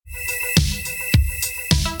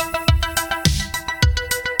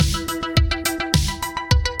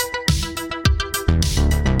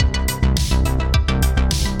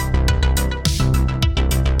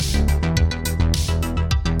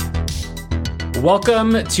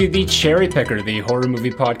Welcome to the Cherry Picker, the horror movie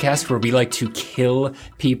podcast where we like to kill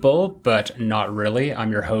people, but not really.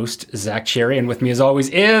 I'm your host, Zach Cherry, and with me as always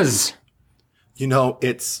is... You know,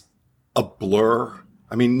 it's a blur.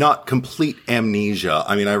 I mean, not complete amnesia.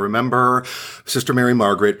 I mean, I remember Sister Mary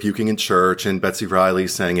Margaret puking in church and Betsy Riley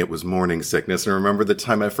saying it was morning sickness. And I remember the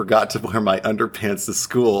time I forgot to wear my underpants to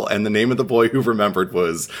school. And the name of the boy who remembered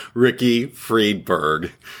was Ricky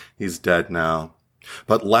Friedberg. He's dead now.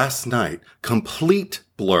 But last night, complete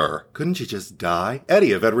blur. Couldn't you just die?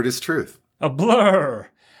 Eddie of Edward is Truth. A blur.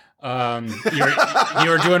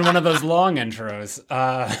 You're doing one of those long intros.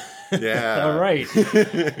 Yeah. All right.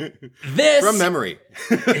 This from memory.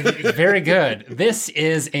 Very good. This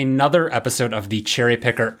is another episode of the Cherry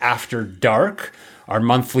Picker After Dark, our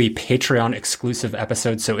monthly Patreon exclusive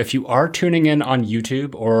episode. So if you are tuning in on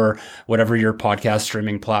YouTube or whatever your podcast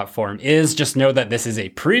streaming platform is, just know that this is a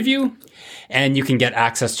preview and you can get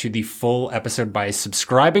access to the full episode by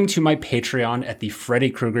subscribing to my Patreon at the Freddy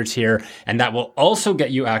Krueger tier. And that will also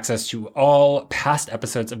get you access to all past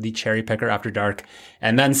episodes of the Cherry Picker After Dark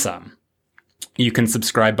and then some. You can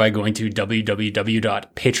subscribe by going to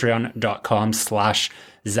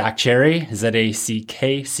www.patreon.com/ZachCherry,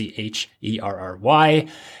 ZACKCHERRY,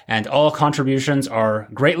 and all contributions are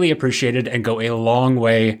greatly appreciated and go a long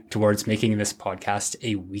way towards making this podcast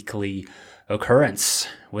a weekly occurrence.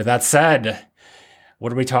 With that said,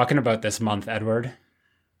 what are we talking about this month, Edward?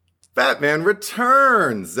 Batman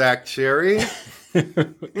Returns, Zach Cherry.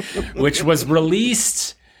 Which was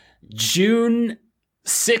released June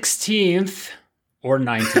 16th or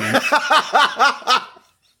 19th.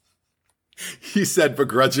 He said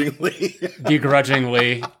begrudgingly.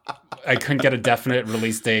 Begrudgingly. I couldn't get a definite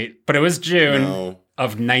release date, but it was June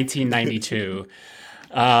of 1992.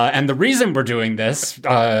 And the reason we're doing this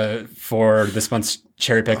for this month's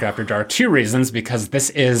Cherry Pick After Dark, two reasons, because this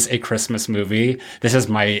is a Christmas movie. This is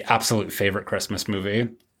my absolute favorite Christmas movie.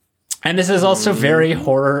 And this is also very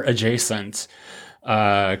horror adjacent.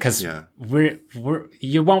 Because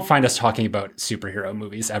you won't find us talking about superhero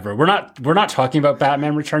movies ever. We're not talking about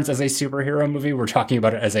Batman Returns as a superhero movie. We're talking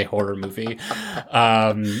about it as a horror movie.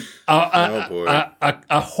 A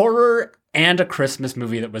horror and a Christmas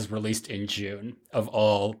movie that was released in June of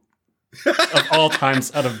all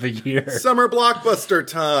times out of the year. Summer blockbuster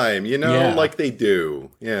time, like they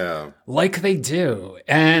do. Yeah, like they do.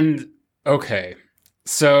 And okay,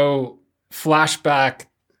 so flashback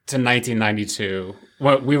to 1992.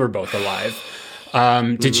 Well, we were both alive.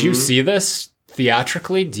 Did you see this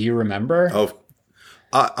theatrically? Do you remember? Oh,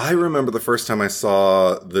 I remember the first time I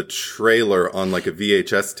saw the trailer on like a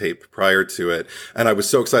VHS tape prior to it. And I was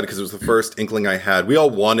so excited because it was the first inkling I had. We all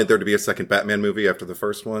wanted there to be a second Batman movie after the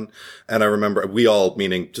first one. And I remember, we all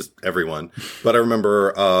meaning just everyone, but I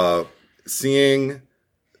remember seeing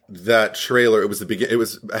that trailer. It was it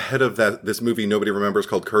was ahead of this movie nobody remembers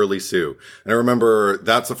called Curly Sue. And I remember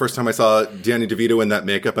that's the first time I saw Danny DeVito in that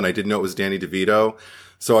makeup, and I didn't know it was Danny DeVito.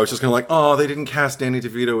 So I was just kind of like, oh, they didn't cast Danny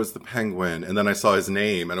DeVito as the Penguin. And then I saw his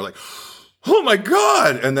name and I'm like, oh my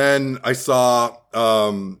God. And then I saw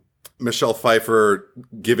Michelle Pfeiffer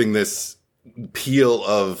giving this peal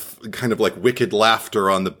of kind of like wicked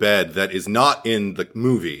laughter on the bed that is not in the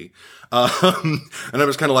movie. And I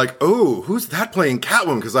was kind of like, oh, who's that playing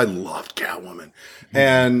Catwoman? Because I loved Catwoman.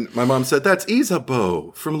 And my mom said, that's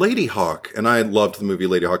Isabeau from Lady Hawk. And I loved the movie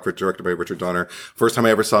Lady Hawk, directed by Richard Donner. First time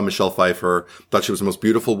I ever saw Michelle Pfeiffer, thought she was the most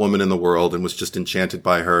beautiful woman in the world and was just enchanted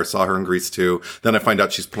by her. Saw her in Grease 2. Then I find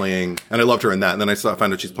out she's playing, and I loved her in that. And then I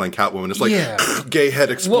found out she's playing Catwoman. It's like, gay head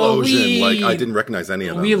explosion. Like, I didn't recognize any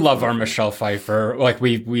of them. We love our Michelle Pfeiffer. Like,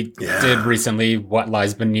 we did recently What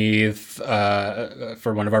Lies Beneath,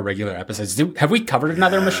 for one of our regular episodes. Have we covered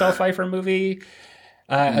another Michelle Pfeiffer movie?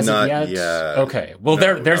 As Not of yet? yet. Okay. Well,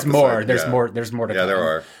 No, there's more. There's yeah. more. There's more to come. Yeah, there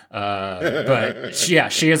are. But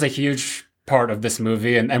she is a huge part of this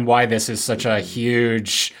movie, and why this is such a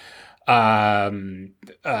huge, like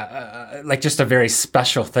just a very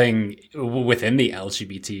special thing within the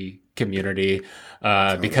LGBT community.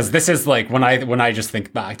 Because this is like when I just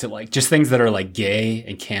think back to like just things that are like gay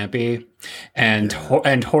and campy and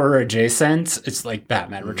horror adjacent. It's like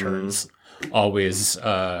Batman Returns. Always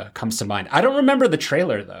comes to mind. I don't remember the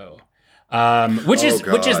trailer though, which is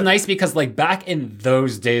nice because like back in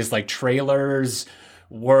those days, like trailers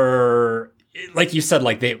were like you said,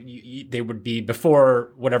 like they would be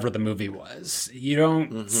before whatever the movie was. You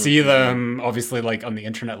don't see them obviously like on the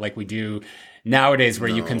internet like we do nowadays, where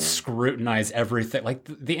you can scrutinize everything. Like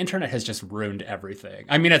the internet has just ruined everything.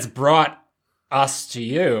 I mean, it's brought us to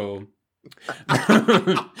you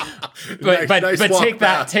but take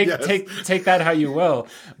that yes. take that how you will.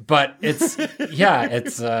 But it's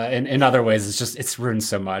in other ways it's ruined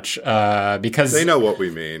so much because they know what we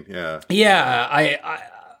mean. I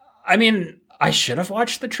mean, I should have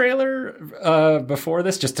watched the trailer before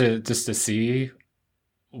this just to see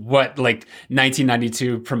what like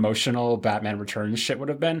 1992 promotional Batman Returns shit would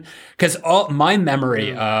have been, because all my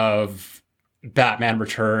memory of Batman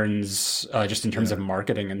Returns just in terms of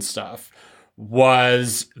marketing and stuff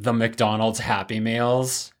was the McDonald's Happy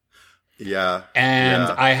Meals. Yeah. And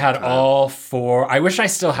I had all four. I wish I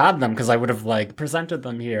still had them because I would have like presented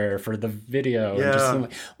them here for the video. Yeah. And just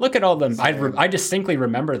like, look at all them. I distinctly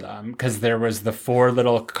remember them because there was the four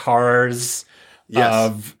little cars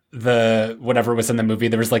of the whatever was in the movie.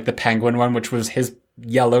 There was like the penguin one, which was his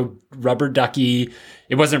yellow rubber ducky.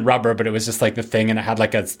 It wasn't rubber, but it was just like the thing, and it had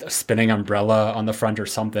like a spinning umbrella on the front or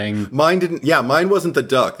something. Mine wasn't the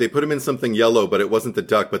duck. They put him in something yellow, but it wasn't the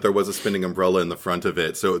duck, but there was a spinning umbrella in the front of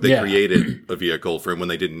it. So they created a vehicle for him when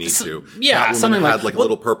they didn't need to. Yeah, something had like a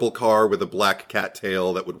little purple car with a black cat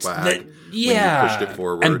tail that would wag when you pushed it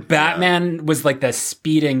forward. And Batman was like the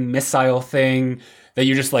speeding missile thing that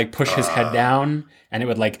you just like push his head down and it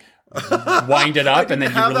would like wind it up and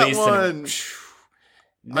then you release it.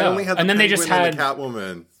 No. I only had the and then they just had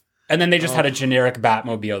Catwoman. And then they just had a generic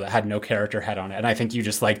Batmobile that had no character head on it. And I think you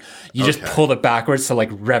just just pulled it backwards to like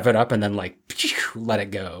rev it up and then like let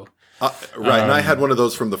it go. Right, and I had one of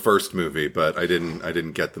those from the first movie, but I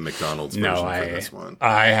didn't get the McDonald's version for this one.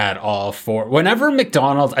 I had all four. Whenever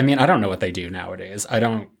McDonald's, I mean, I don't know what they do nowadays. I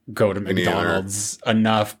don't go to McDonald's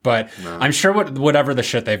enough, but I'm sure whatever the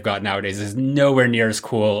shit they've got nowadays is nowhere near as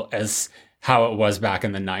cool as how it was back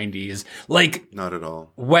in the 90s. Like, not at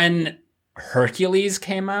all. When Hercules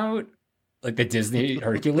came out, like the Disney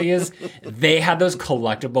Hercules, they had those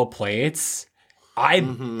collectible plates. I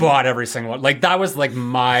bought every single one. Like that was like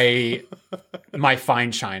my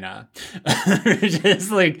fine china.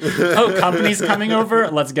 Just like, oh, company's coming over.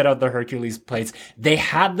 Let's get out the Hercules plates. They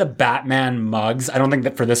had the Batman mugs. I don't think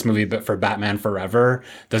that for this movie, but for Batman Forever,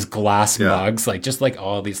 those glass mugs, like just like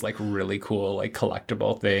all these like really cool like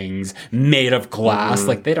collectible things made of glass.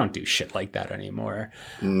 Like they don't do shit like that anymore.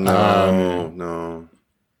 No.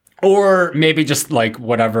 Or maybe just like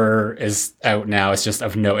whatever is out now is just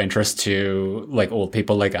of no interest to like old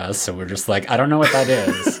people like us. So we're just like, I don't know what that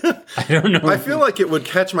is. I don't know. I feel like it would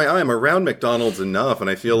catch my eye. I'm around McDonald's enough.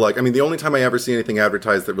 And I feel like, I mean, the only time I ever see anything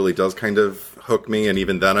advertised that really does kind of hook me. And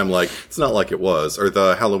even then I'm like, it's not like it was. Or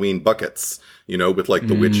the Halloween buckets, you know, with like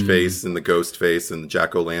the witch face and the ghost face and the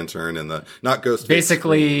jack-o'-lantern and the, not ghost face.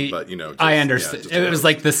 Basically, but you know. Just, I understand. It was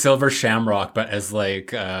like the silver shamrock, but as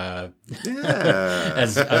like, as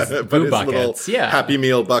boo buckets. Happy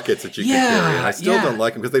Meal buckets that you could carry. And I still don't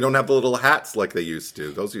like them because they don't have the little hats like they used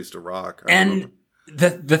to. Those used to rock. And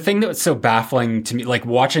the thing that was so baffling to me, like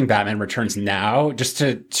watching Batman Returns now, just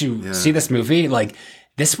to see this movie, like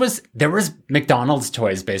there was McDonald's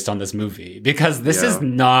toys based on this movie, because this is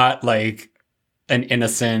not like an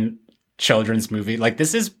innocent children's movie. Like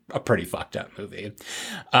this is a pretty fucked up movie.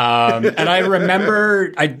 And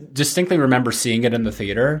I distinctly remember seeing it in the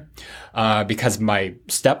theater, because my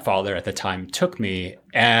stepfather at the time took me,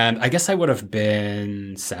 and I guess I would have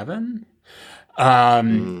been 7.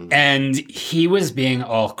 And he was being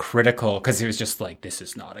all critical because he was just like, this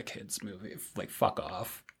is not a kid's movie. Like, fuck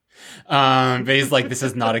off. But he's like, this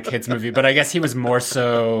is not a kid's movie. But I guess he was more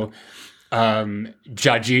so,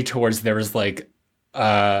 judgy towards, there was like,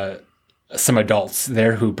 some adults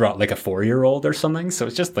there who brought like a 4-year-old or something. So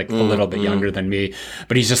it's just like a little bit younger than me,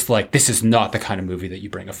 but he's just like, this is not the kind of movie that you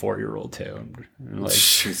bring a 4-year-old to. And like,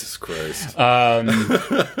 Jesus Christ.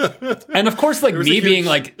 And of course, like me being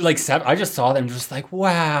like 7, I just saw them just like,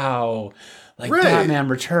 wow. Like Batman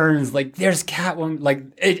Returns, like there's Catwoman, like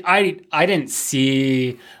I didn't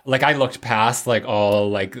see, like I looked past like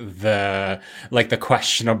all like the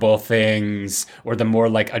questionable things or the more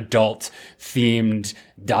like adult themed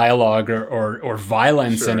dialogue or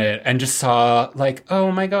violence in it, and just saw like,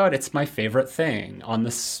 oh my God, it's my favorite thing on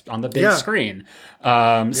the big screen.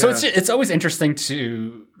 So it's always interesting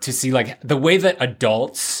to see like the way that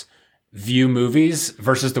adults view movies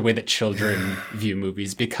versus the way that children view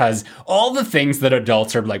movies, because all the things that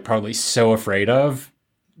adults are like probably so afraid of,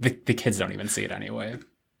 the kids don't even see it anyway.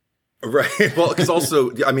 Right. Well, because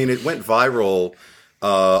also, I mean, it went viral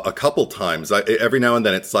a couple times. Every now and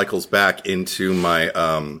then it cycles back into my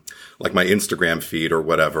like my Instagram feed or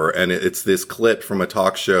whatever, and it's this clip from a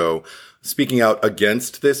talk show speaking out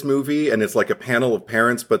against this movie, and it's like a panel of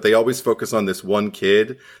parents, but they always focus on this one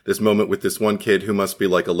kid, this moment with this one kid who must be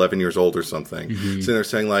like 11 years old or something. Mm-hmm. So they're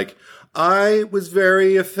saying like, I was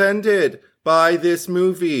very offended by this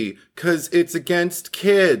movie because it's against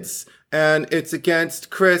kids and it's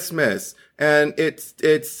against Christmas and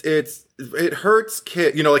it hurts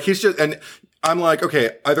kids. You know, like he's just, and I'm like,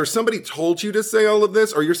 okay, either somebody told you to say all of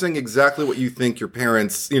this or you're saying exactly what you think your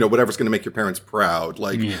parents, you know, whatever's going to make your parents proud.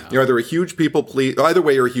 Like, you're either a huge people pleaser, either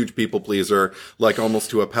way, you're a huge people pleaser, like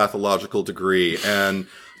almost to a pathological degree. And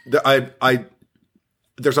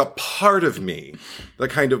there's a part of me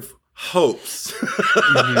that kind of hopes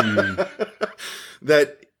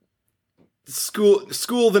that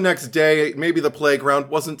school the next day, maybe the playground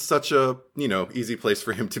wasn't such a, you know, easy place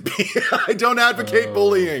for him to be. I don't advocate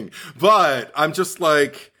bullying, but I'm just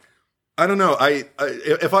like, I don't know.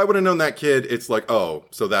 If I would have known that kid, it's like, oh,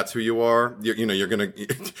 so that's who you are.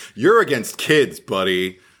 You're against kids,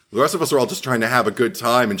 buddy. The rest of us are all just trying to have a good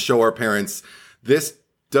time and show our parents this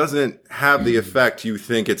doesn't have the effect you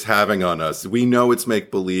think it's having on us. We know it's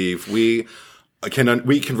make believe. We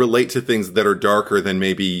can relate to things that are darker than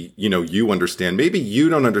maybe, you know, you understand. Maybe you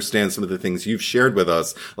don't understand some of the things you've shared with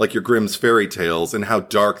us, like your Grimm's fairy tales and how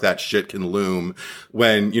dark that shit can loom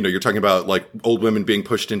when, you know, you're talking about like old women being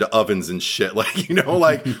pushed into ovens and shit. Like, you know,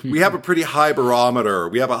 like we have a pretty high barometer.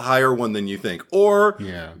 We have a higher one than you think. Or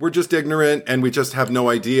we're just ignorant and we just have no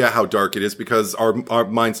idea how dark it is because our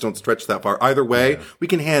minds don't stretch that far. Either way, we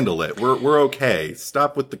can handle it. We're okay.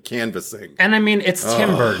 Stop with the canvassing. And I mean, it's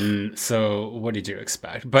Tim Burton, so what did you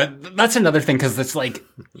expect? But that's another thing, because it's like,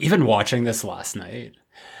 even watching this last night,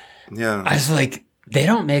 I was like, they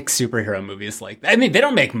don't make superhero movies like that. I mean, they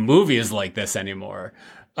don't make movies like this anymore.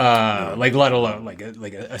 Like, let alone like a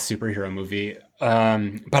superhero movie.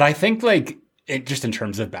 But I think like it, just in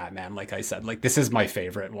terms of Batman, like I said, like this is my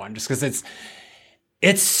favorite one, just because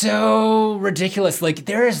it's so ridiculous. Like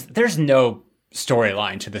there's no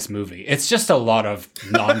storyline to this movie. It's just a lot of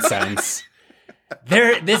nonsense.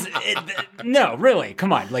 No, really,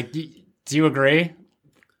 come on. Like, do you agree?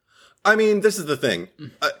 I mean, this is the thing.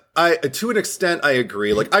 I to an extent, I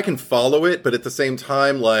agree. Like, I can follow it, but at the same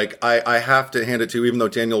time, like, I have to hand it to, even though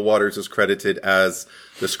Daniel Waters is credited as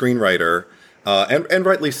the screenwriter, and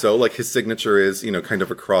rightly so, like, his signature is, you know, kind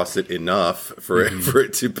of across it enough for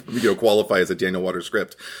it to, you know, qualify as a Daniel Waters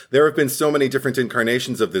script. There have been so many different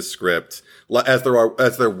incarnations of this script, as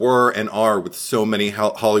there were and are with so many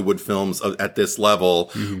Hollywood films at this level,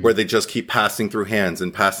 where they just keep passing through hands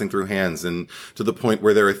and to the point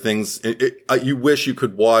where there are things, you wish you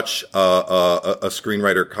could watch a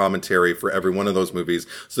screenwriter commentary for every one of those movies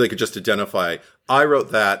so they could just identify, I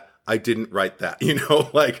wrote that, I didn't write that, you know,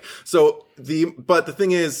 like, so but the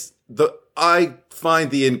thing is, I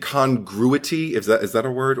find the incongruity, is that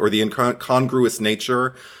a word? Or the incongruous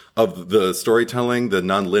nature of the storytelling, the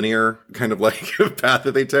non-linear kind of like path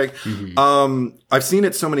that they take. I've seen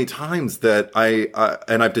it so many times that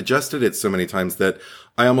and I've digested it so many times that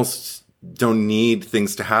I almost don't need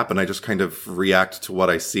things to happen. I just kind of react to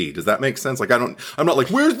what I see. Does that make sense? Like, I'm not like,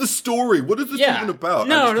 where's the story? What is this even about?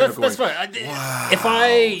 No, that's fine.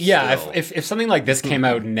 Wow, if something like this came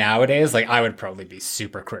out nowadays, like, I would probably be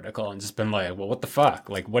super critical and just been like, well, what the fuck?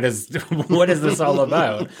 Like, what is this all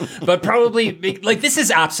about? But probably, like, this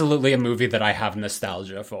is absolutely a movie that I have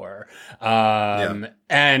nostalgia for.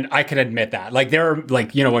 And I can admit that. Like, there are,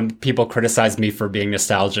 like, you know, when people criticize me for being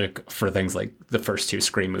nostalgic for things like the first two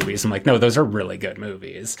Scream movies, I'm like, no, those are really good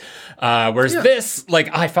movies. Whereas this,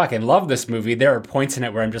 like, I fucking love this movie. There are points in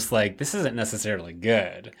it where I'm just like, this isn't necessarily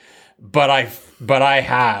good, but I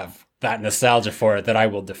have that nostalgia for it that I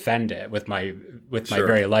will defend it with my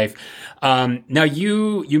very life. Now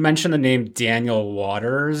you mentioned the name Daniel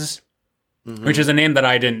Waters, which is a name that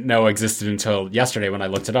I didn't know existed until yesterday when I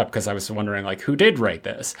looked it up, because I was wondering, like, who did write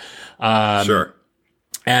this?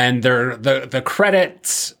 And the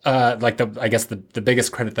credits, like I guess the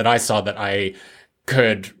biggest credit that I saw that I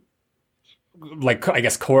could, like, I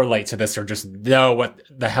guess correlate to this or just know what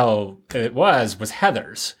the hell it was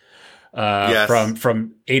Heathers.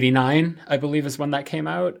 From 89, I believe is when that came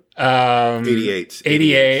out. 88.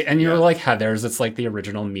 And you're like, Heathers, it's like the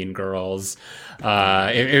original Mean Girls.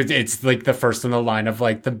 It's like the first in the line of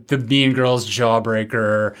like the Mean Girls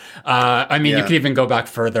Jawbreaker. I mean, you could even go back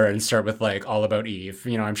further and start with like All About Eve.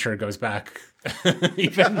 You know, I'm sure it goes back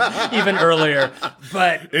even earlier.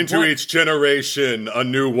 But Into each generation, a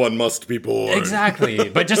new one must be born. Exactly.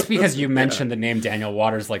 But just because you mentioned the name Daniel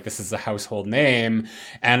Waters, like this is a household name,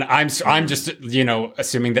 and I'm just,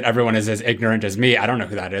 assuming that everyone is as ignorant as me. I don't know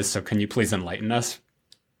who that is. So can you please enlighten us?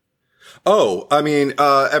 Oh, I mean,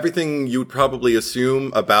 everything you would probably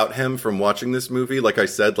assume about him from watching this movie. Like I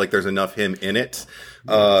said, like there's enough him in it,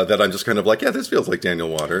 that I'm just kind of like, yeah, this feels like Daniel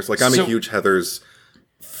Waters. Like I'm a huge Heathers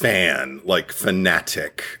fan, like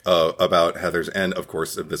fanatic about Heathers, and of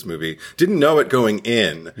course of this movie. Didn't know it going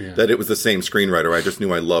in that it was the same screenwriter. I just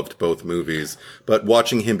knew I loved both movies. But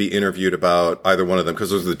watching him be interviewed about either one of them,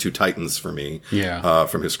 because those are the two titans for me,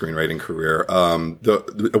 from his screenwriting career.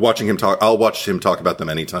 Watching him talk, I'll watch him talk about them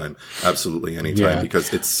anytime, absolutely anytime,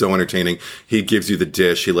 because it's so entertaining. He gives you the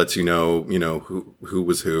dish. He lets you know who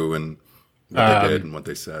was who and what they did and what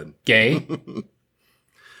they said. Gay.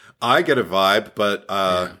 I get a vibe, but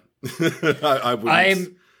I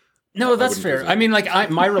wouldn't. No, that's fair. I mean,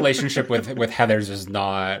 like my relationship with Heathers is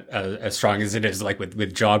not as strong as it is like with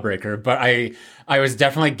Jawbreaker, but I was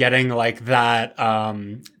definitely getting like that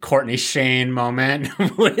Courtney Shane moment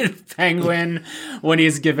with Penguin when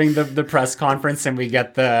he's giving the press conference, and we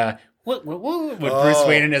get the what Bruce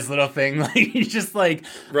Wayne and his little thing, like he's just like,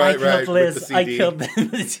 I killed Liz, I killed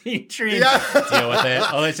the teen tree. Deal with it.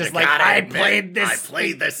 Oh, it's just like I played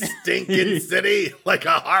the stinking city like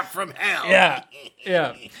a harp from hell.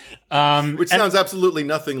 Yeah. Which sounds absolutely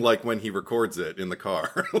nothing like when he records it in the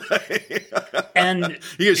car. And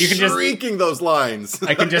he is shrieking those lines.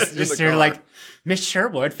 I can just hear like, Miss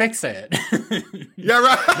Sherwood, fix it. Yeah,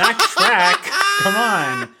 right. Not track. Come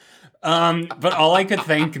on. But all I could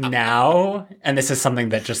think now, and this is something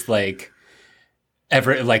that just like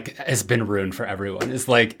has been ruined for everyone, is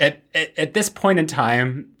like at this point in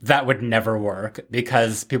time that would never work,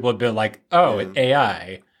 because people would be like, oh, it's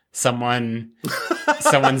AI. Someone's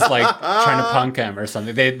like trying to punk him or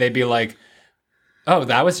something. They'd be like, oh,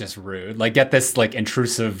 that was just rude. Like, get this like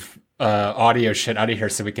intrusive audio shit out of here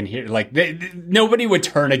so we can hear. Like, nobody would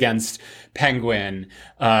turn against Penguin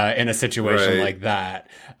in a situation like that.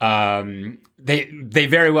 They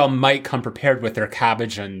very well might come prepared with their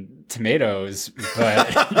cabbage and tomatoes,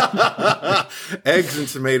 but eggs and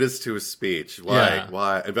tomatoes to a speech. Why?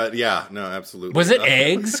 But yeah, no, absolutely. Was it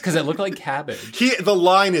eggs? Because it looked like cabbage. The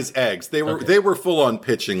line is eggs. They were full on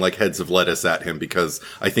pitching like heads of lettuce at him, because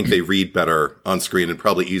I think they read better on screen and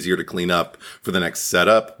probably easier to clean up for the next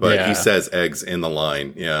setup. But he says eggs in the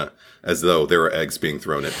line, as though there were eggs being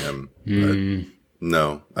thrown at him. But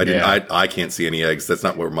no, I didn't. I can't see any eggs. That's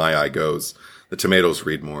not where my eye goes. The tomatoes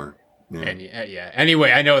read more. Yeah. And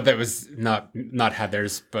anyway, I know that was not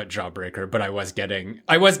Heathers, but Jawbreaker. But I was getting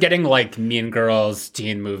like Mean Girls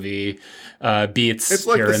teen movie beats. It's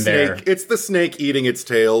like here the and snake. there. It's the snake eating its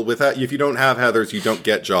tail. With that, if you don't have Heathers, you don't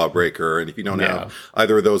get Jawbreaker, and if you don't have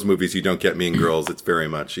either of those movies, you don't get Mean Girls. It's very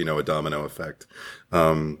much a domino effect.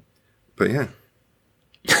 But yeah.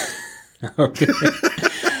 Okay.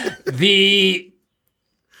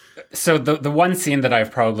 So the one scene that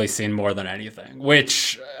I've probably seen more than anything,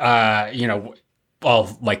 which I'll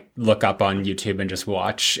like look up on YouTube and just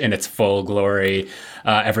watch in its full glory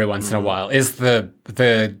every once in a while, is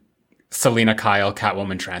the Selina Kyle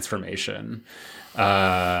Catwoman transformation.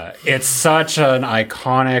 It's such an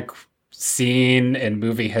iconic scene in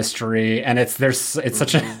movie history, and it's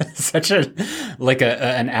such a like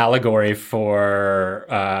an allegory for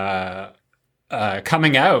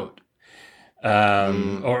coming out.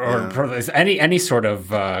 Or any sort of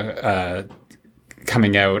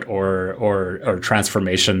coming out or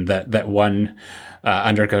transformation that one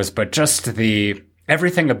undergoes, but just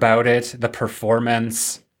everything about it, the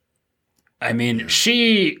performance. I mean,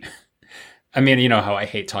 you know how I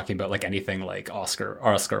hate talking about like anything like Oscar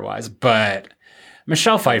wise, but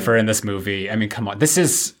Michelle Pfeiffer in this movie. I mean, come on, this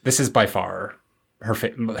is by far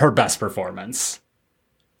her best performance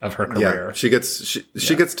of her career. Yeah, she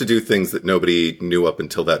gets to do things that nobody knew up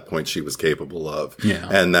until that point she was capable of,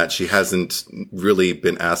 and that she hasn't really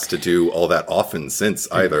been asked to do all that often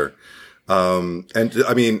since either. And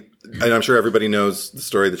I mean, and I'm sure everybody knows the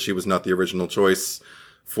story that she was not the original choice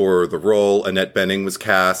for the role. Annette Bening was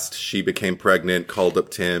cast. She became pregnant, called up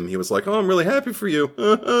Tim. He was like, "Oh, I'm really happy for you.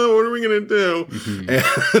 What are we going to do?"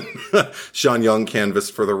 Mm-hmm. And Sean Young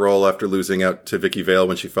canvassed for the role after losing out to Vicky Vale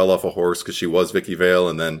when she fell off a horse, because she was Vicky Vale.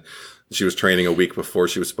 And then she was training a week before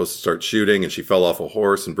she was supposed to start shooting, and she fell off a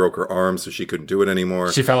horse and broke her arm, so she couldn't do it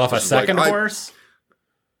anymore. She fell off a second horse?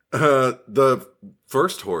 The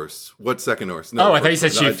first horse. What second horse? No, I thought you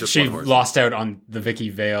said she lost out on the Vicky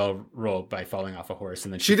Vale role by falling off a horse,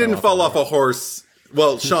 and then she didn't fall off a horse.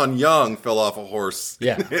 Well, Sean Young fell off a horse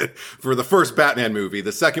for the first Batman movie.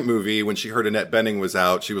 The second movie, when she heard Annette Bening was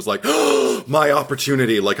out, she was like, oh, my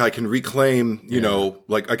opportunity. Like, I can reclaim, you know,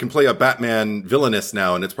 like, I can play a Batman villainess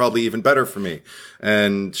now, and it's probably even better for me.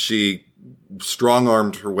 And she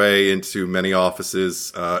strong-armed her way into many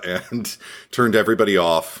offices and turned everybody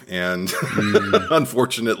off. And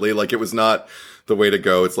unfortunately, like, it was not the way to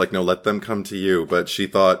go. It's like, no, let them come to you. But she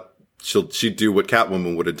thought she'd do what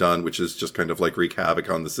Catwoman would have done, which is just kind of like wreak havoc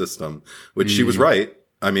on the system, which she was right.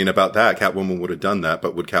 I mean, about that, Catwoman would have done that,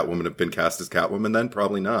 but would Catwoman have been cast as Catwoman then?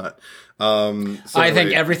 Probably not. I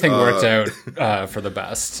think everything worked out for the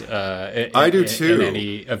best. I do too. In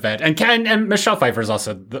any event, and Michelle Pfeiffer is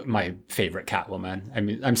also my favorite Catwoman. I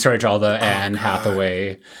mean, I'm sorry to all the Anne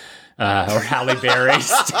Hathaway or Halle Berry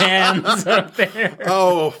stands up there.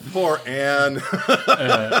 Oh, poor Anne.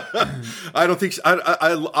 I don't think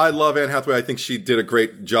I love Anne Hathaway. I think she did a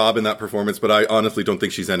great job in that performance, but I honestly don't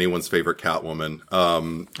think she's anyone's favorite Catwoman.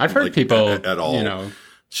 I've heard people at all. You know,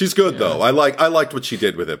 she's good though. I liked what she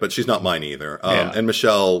did with it, but she's not mine either. And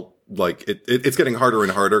Michelle, like it's getting harder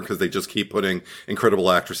and harder because they just keep putting incredible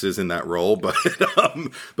actresses in that role. But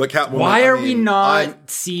Catwoman. Why are we not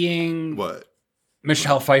seeing what?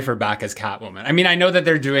 Michelle Pfeiffer back as Catwoman? I mean, I know that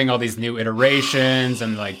they're doing all these new iterations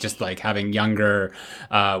and like just like having younger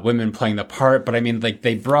women playing the part, but I mean, like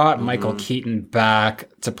they brought Michael Keaton back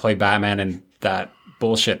to play Batman in that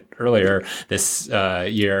bullshit earlier this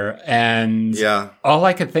year, and all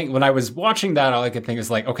I could think when I was watching that, all I could think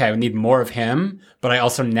is like, okay, I need more of him, but I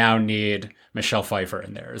also now need Michelle Pfeiffer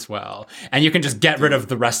in there as well, and you can just get rid of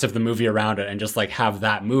the rest of the movie around it and just like have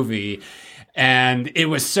that movie. And it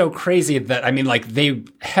was so crazy that, I mean, like, they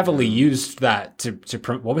heavily used that to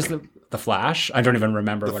what was the Flash? I don't even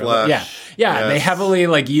remember what Flash. it was. Yeah. Yes. They heavily,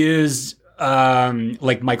 like, used,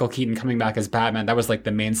 like, Michael Keaton coming back as Batman. That was, like,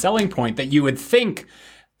 the main selling point that you would think,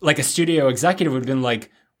 like, a studio executive would have been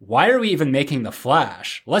like, why are we even making the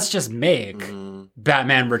Flash? Let's just make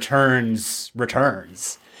Batman Returns.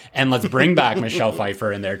 And let's bring back Michelle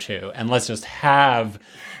Pfeiffer in there, too. And let's just have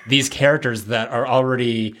these characters that are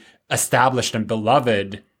already established and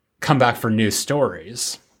beloved come back for new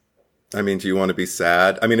stories. I mean, do you want to be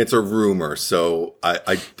sad? I mean, it's a rumor, so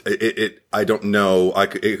I don't know.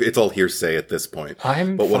 It's all hearsay at this point.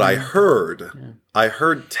 What I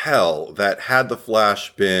heard tell that had the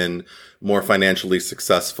Flash been more financially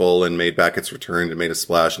successful and made back its return and made a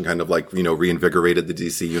splash and kind of like, you know, reinvigorated the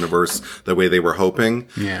DC universe the way they were hoping.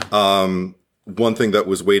 One thing that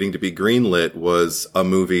was waiting to be greenlit was a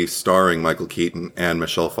movie starring Michael Keaton and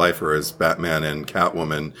Michelle Pfeiffer as Batman and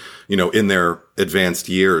Catwoman, you know, in their advanced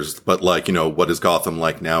years. But like, you know, what is Gotham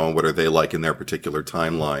like now and what are they like in their particular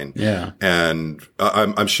timeline? Yeah. And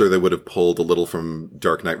I'm sure they would have pulled a little from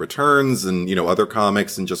Dark Knight Returns and, you know, other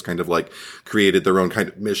comics and just kind of like created their own kind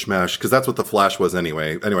of mishmash. Cause that's what the Flash was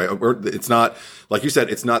anyway. Anyway, it's not, like you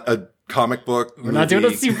said, it's not a comic book. We're not doing a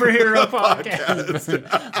superhero podcast.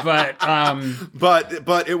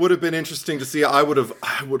 But it would have been interesting to see. I would have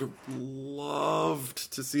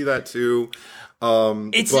loved to see that too.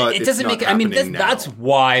 It doesn't make. I mean, that's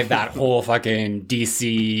why that whole fucking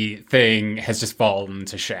DC thing has just fallen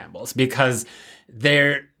to shambles because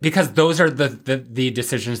those are the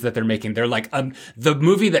decisions that they're making. They're like, the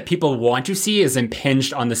movie that people want to see is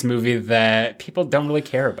impinged on this movie that people don't really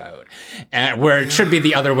care about, and where it should be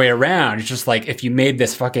the other way around. It's just like if you made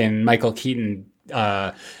this fucking Michael Keaton,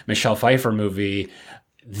 Michelle Pfeiffer movie,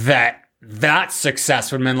 that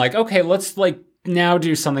success would have been like, okay, let's like now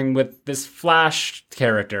do something with this Flash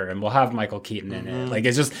character and we'll have Michael Keaton in it. Like,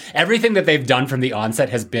 it's just everything that they've done from the onset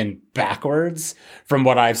has been backwards from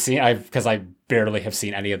what I've seen. Because I barely have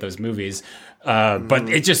seen any of those movies. But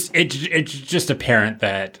it's just apparent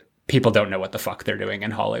that people don't know what the fuck they're doing in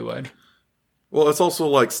Hollywood. Well, it's also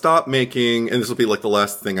like, stop making, and this will be like the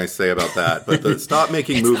last thing I say about that, but stop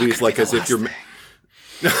making movies like as if you're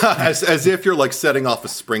as if you're like setting off a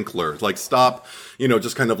sprinkler. Like, stop, you know,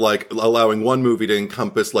 just kind of like allowing one movie to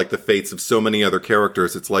encompass like the fates of so many other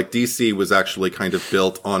characters. It's like DC was actually kind of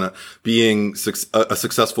built on being a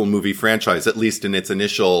successful movie franchise, at least in its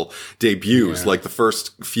initial debuts. Yeah. Like the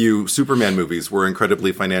first few Superman movies were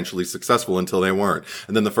incredibly financially successful until they weren't.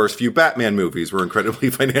 And then the first few Batman movies were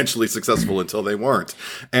incredibly financially successful until they weren't.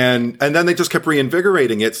 And then they just kept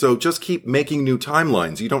reinvigorating it. So just keep making new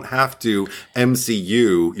timelines. You don't have to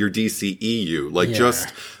MCU your DCEU. Like,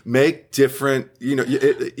 just make different, you know,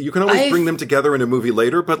 you can always bring them together in a movie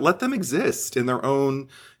later, but let them exist in their own,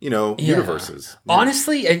 you know, universes.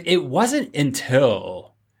 Honestly, it wasn't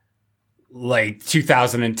until like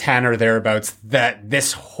 2010 or thereabouts that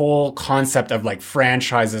this whole concept of like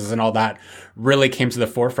franchises and all that really came to the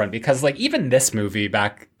forefront, because like even this movie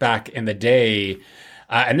back in the day,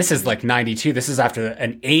 and this is like 92, this is after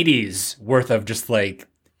an 80s worth of just like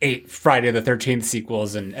 8 Friday the 13th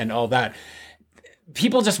sequels and all that.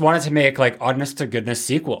 People just wanted to make like honest to goodness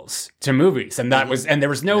sequels to movies. And that was, and there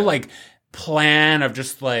was no like plan of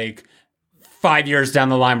just like 5 years down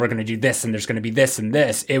the line, we're going to do this and there's going to be this and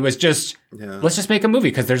this. It was just, let's just make a movie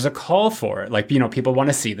because there's a call for it. Like, you know, people want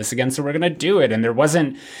to see this again, so we're going to do it. And there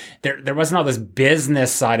wasn't all this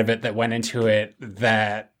business side of it that went into it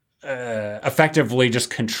that effectively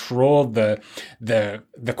just controlled the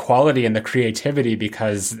quality and the creativity,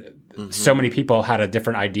 because so many people had a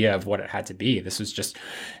different idea of what it had to be. This was just,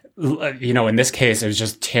 you know, in this case, it was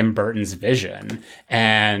just Tim Burton's vision,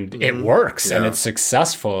 and it works and it's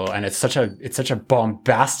successful, and it's such a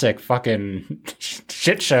bombastic fucking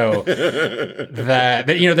shit show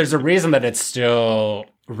that, you know, there's a reason that it's still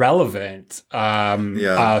relevant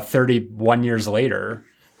 31 years later.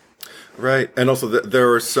 Right. And also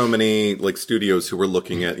there are so many like studios who were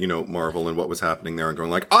looking at, you know, Marvel and what was happening there and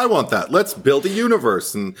going like, I want that. Let's build a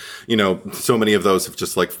universe. And, you know, so many of those have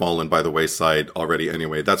just like fallen by the wayside already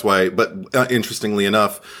anyway. That's why, but interestingly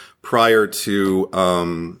enough, prior to,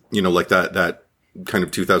 you know, like that kind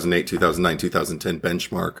of 2008, 2009, 2010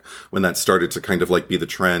 benchmark, when that started to kind of like be the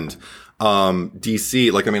trend,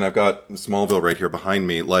 DC, like, I mean, I've got Smallville right here behind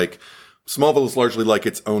me, like, Smallville is largely like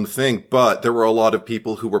its own thing, but there were a lot of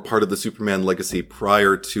people who were part of the Superman legacy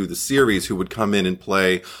prior to the series who would come in and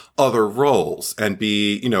play other roles and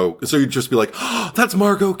be, you know, so you'd just be like, oh, that's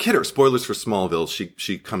Margot Kidder. Spoilers for Smallville.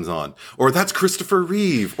 She comes on. Or that's Christopher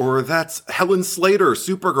Reeve. Or that's Helen Slater,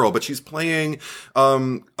 Supergirl, but she's playing,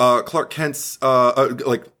 Clark Kent's,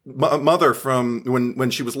 mother from when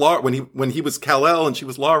she was when he was Kal-El and she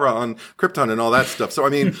was Lara on Krypton and all that stuff. So I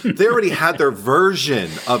mean, they already had their version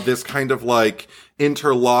of this kind of like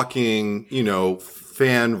interlocking, you know,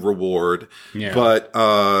 fan reward. Yeah. But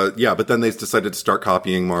but then they decided to start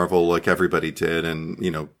copying Marvel like everybody did, and you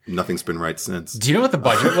know, nothing's been right since. Do you know what the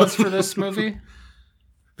budget was for this movie?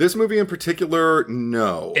 This movie in particular,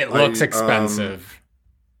 no. It looks expensive.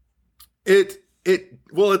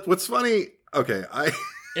 What's funny, okay,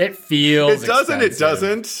 it feels it doesn't expensive.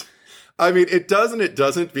 It doesn't. I mean, it does and it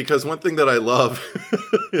doesn't, because one thing that I love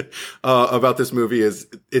about this movie is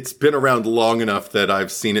it's been around long enough that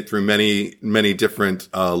I've seen it through many, many different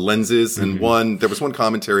lenses. And there was one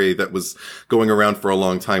commentary that was going around for a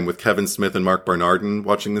long time with Kevin Smith and Mark Bernardin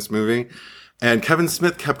watching this movie. And Kevin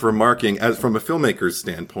Smith kept remarking, as from a filmmaker's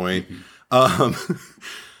standpoint,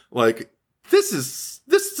 like, this is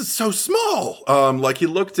so small. Like he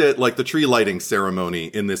looked at like the tree lighting ceremony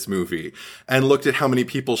in this movie and looked at how many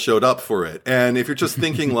people showed up for it. And if you're just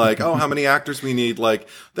thinking like, oh, how many actors we need? Like,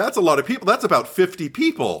 that's a lot of people. That's about 50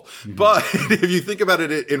 people. But if you think about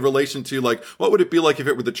it in relation to like, what would it be like if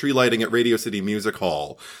it were the tree lighting at Radio City Music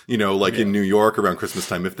Hall, you know, like in New York around Christmas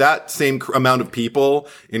time? If that same amount of people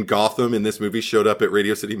in Gotham in this movie showed up at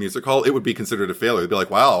Radio City Music Hall, it would be considered a failure. They'd be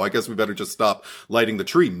like, wow, I guess we better just stop lighting the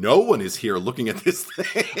tree. No one is here looking at this thing.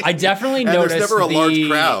 I definitely noticed there's never a large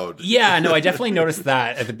crowd. Yeah, no, I definitely noticed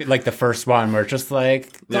that at the first one, where it's just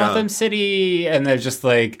like Gotham City, and they're just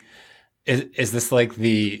like, is this like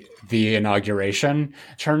the inauguration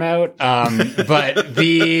turnout? But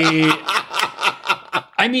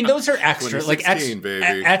I mean, those are extra. Like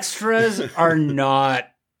extras are not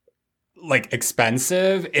like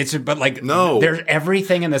expensive. But like, no, there's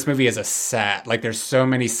everything in this movie is a set. Like, there's so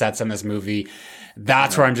many sets in this movie.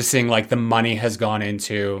 That's where I'm just seeing like the money has gone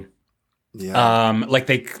into. Yeah. Like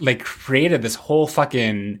they created this whole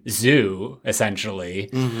fucking zoo essentially.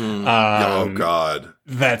 Oh God.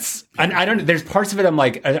 That's, and I don't. There's parts of it I'm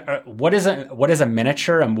like, what is a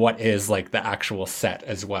miniature and what is like the actual set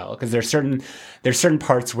as well? Because there's certain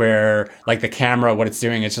parts where like the camera, what it's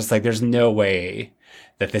doing, it's just like there's no way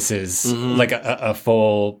that this is like a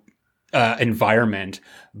full environment,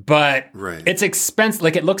 but it's expensive.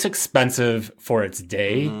 Like, it looks expensive for its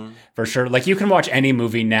day, for sure. Like, you can watch any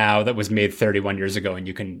movie now that was made 31 years ago, and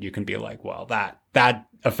you can be like, well, that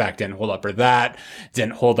effect didn't hold up, or that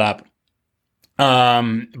didn't hold up.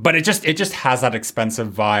 But it just has that expensive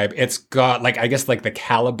vibe. It's got like, I guess, like the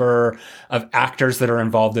caliber of actors that are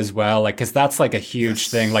involved as well. Like, cause that's like a huge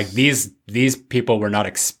thing. Like these people were not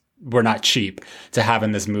were not cheap to have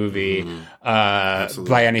in this movie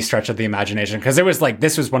by any stretch of the imagination, because it was like,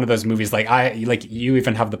 this was one of those movies, like you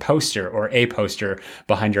even have the poster or a poster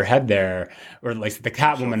behind your head there, or like the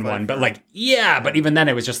Catwoman one, but like but even then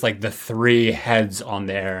it was just like the three heads on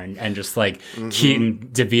there, and just like Keaton,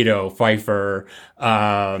 DeVito, Pfeiffer,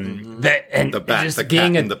 the bat, just the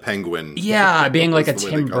being cat, and the penguin, being like a the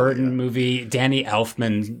way Tim they call it, Burton movie. Danny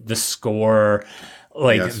Elfman, the score,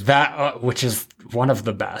 that which is one of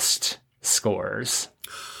the best scores.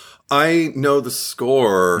 I know the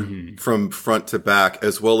score from front to back,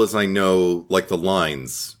 as well as I know like the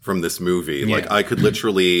lines from this movie. Yeah. Like I could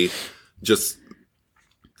literally just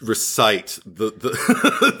recite the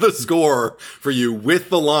the score for you with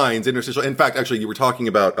the lines interstitial. In fact, actually, you were talking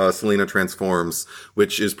about Selena Transforms,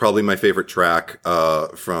 which is probably my favorite track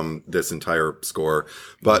from this entire score.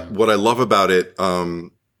 But what I love about it,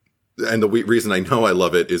 and the reason I know I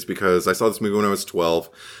love it is because I saw this movie when I was 12,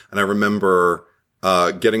 and I remember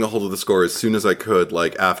getting a hold of the score as soon as I could,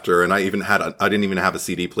 like after, and I didn't even have a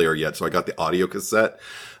CD player yet, so I got the audio cassette,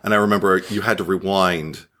 and I remember you had to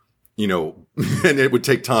rewind, and it would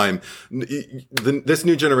take time. This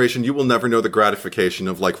new generation, you will never know the gratification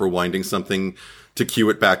of like rewinding something to cue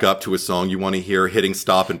it back up to a song you want to hear, hitting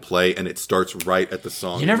stop and play, and it starts right at the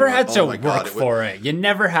song. You never had to work for it. You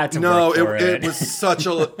never had to work for it.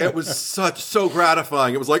 It was so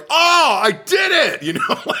gratifying. It was like, oh, I did it!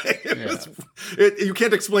 You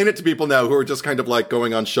can't explain it to people now who are just kind of like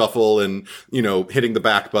going on shuffle and, hitting the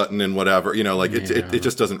back button and whatever, it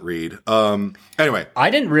just doesn't read. Anyway. I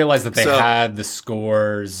didn't realize that they had the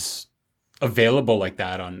scores available like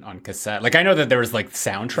that on cassette. Like, I know that there was like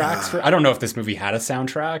soundtracks I don't know if this movie had a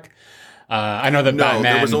soundtrack. I know that Batman,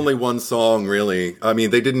 there was only one song, really. I mean,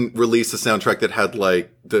 they didn't release a soundtrack that had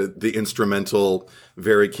like the instrumental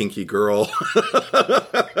 "Very Kinky Girl"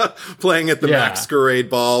 playing at the Masquerade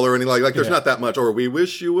Ball or anything like. There's not that much. Or "We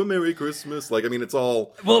Wish You a Merry Christmas." Like, I mean, it's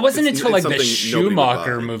all. Well, it wasn't until like the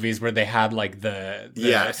Schumacher movies where they had like the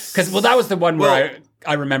because that was the one where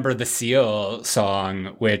I remember the Seal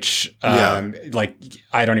song, which, like,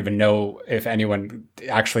 I don't even know if anyone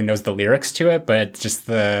actually knows the lyrics to it, but just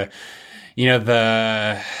the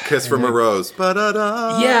Kiss from a Rose.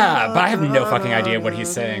 Ba-da-da, but I have no fucking idea what he's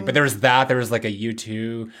saying. But there was like a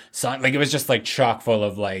U2 song. Like, it was just like chock full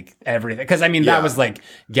of like everything. Cause I mean, that was like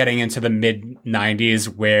getting into the mid 90s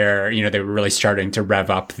where, they were really starting to rev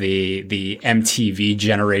up the MTV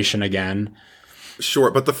generation again.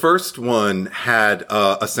 Sure, but the first one had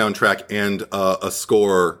a soundtrack and a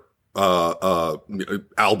score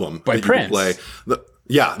album by that Prince. You could play.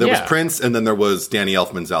 There was Prince, and then there was Danny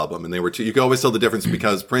Elfman's album, and they were two. You could always tell the difference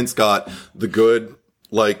because Prince got the good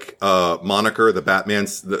moniker, the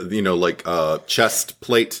Batman's, chest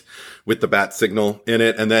plate with the bat signal in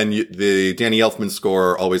it, and then the Danny Elfman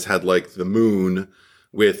score always had like the moon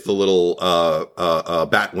with the little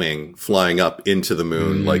bat wing flying up into the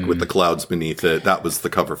moon, like with the clouds beneath it. That was the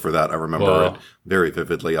cover for that. I remember it very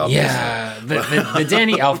vividly, obviously. Yeah, the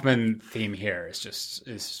Danny Elfman theme here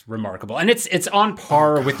is remarkable. And it's on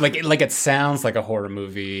par with, like it sounds like a horror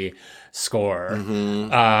movie score.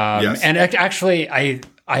 Mm-hmm. And actually, I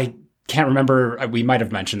can't remember. We might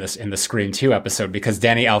have mentioned this in the Scream 2 episode because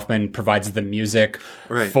Danny Elfman provides the music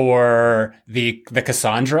for the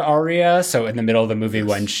Cassandra aria. So in the middle of the movie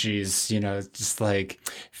when she's, just like,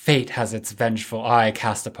 fate has its vengeful eye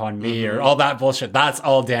cast upon me or all that bullshit. That's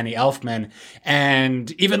all Danny Elfman.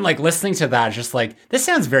 And even like listening to that, just like, this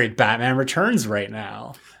sounds very Batman Returns right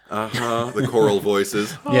now. The choral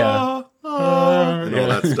voices. Yeah. And all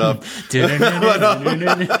that stuff.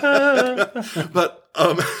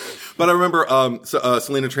 But I remember,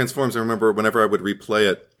 Selena Transforms, I remember whenever I would replay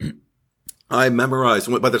it, I memorized,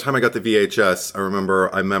 by the time I got the VHS, I remember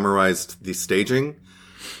I memorized the staging,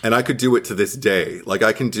 and I could do it to this day. Like,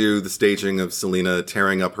 I can do the staging of Selena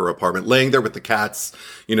tearing up her apartment, laying there with the cats,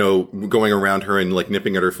 going around her and, like,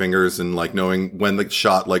 nipping at her fingers and, like, knowing when the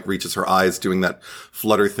shot, like, reaches her eyes, doing that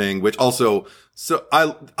flutter thing, which also,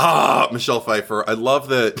 Michelle Pfeiffer, I love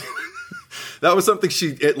that. That was something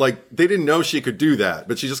they didn't know she could do that,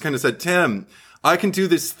 but she just kind of said, Tim, I can do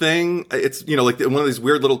this thing. It's, like one of these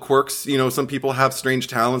weird little quirks. Some people have strange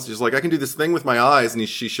talents. She's like, I can do this thing with my eyes. And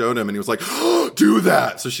she showed him and he was like, oh, do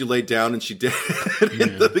that. So she laid down and she did it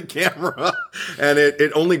into the camera. And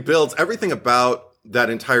it only builds. Everything about that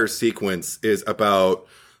entire sequence is about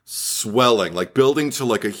swelling, like building to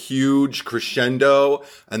like a huge crescendo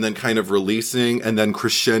and then kind of releasing and then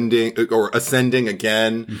crescending or ascending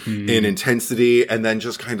again in intensity and then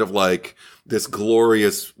just kind of like this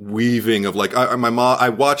glorious weaving of like, I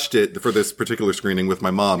watched it for this particular screening with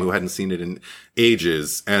my mom who hadn't seen it in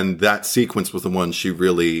ages. And that sequence was the one she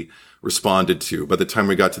really responded to. By the time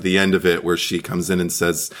we got to the end of it, where she comes in and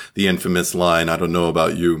says the infamous line, "I don't know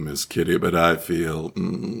about you, Miss Kitty, but I feel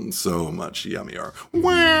so much yummier."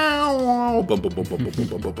 Wow. Bum, bum, bum, bum, bum,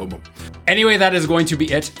 bum, bum, bum, bum. Anyway, that is going to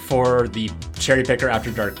be it for the Cherry Picker After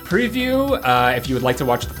Dark preview. If you would like to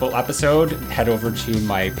watch the full episode, head over to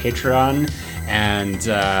my Patreon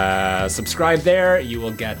and subscribe there. You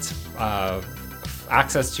will get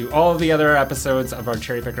access to all of the other episodes of our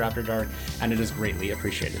Cherry Picker After Dark, and it is greatly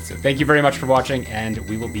appreciated. So thank you very much for watching, and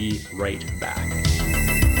we will be right back.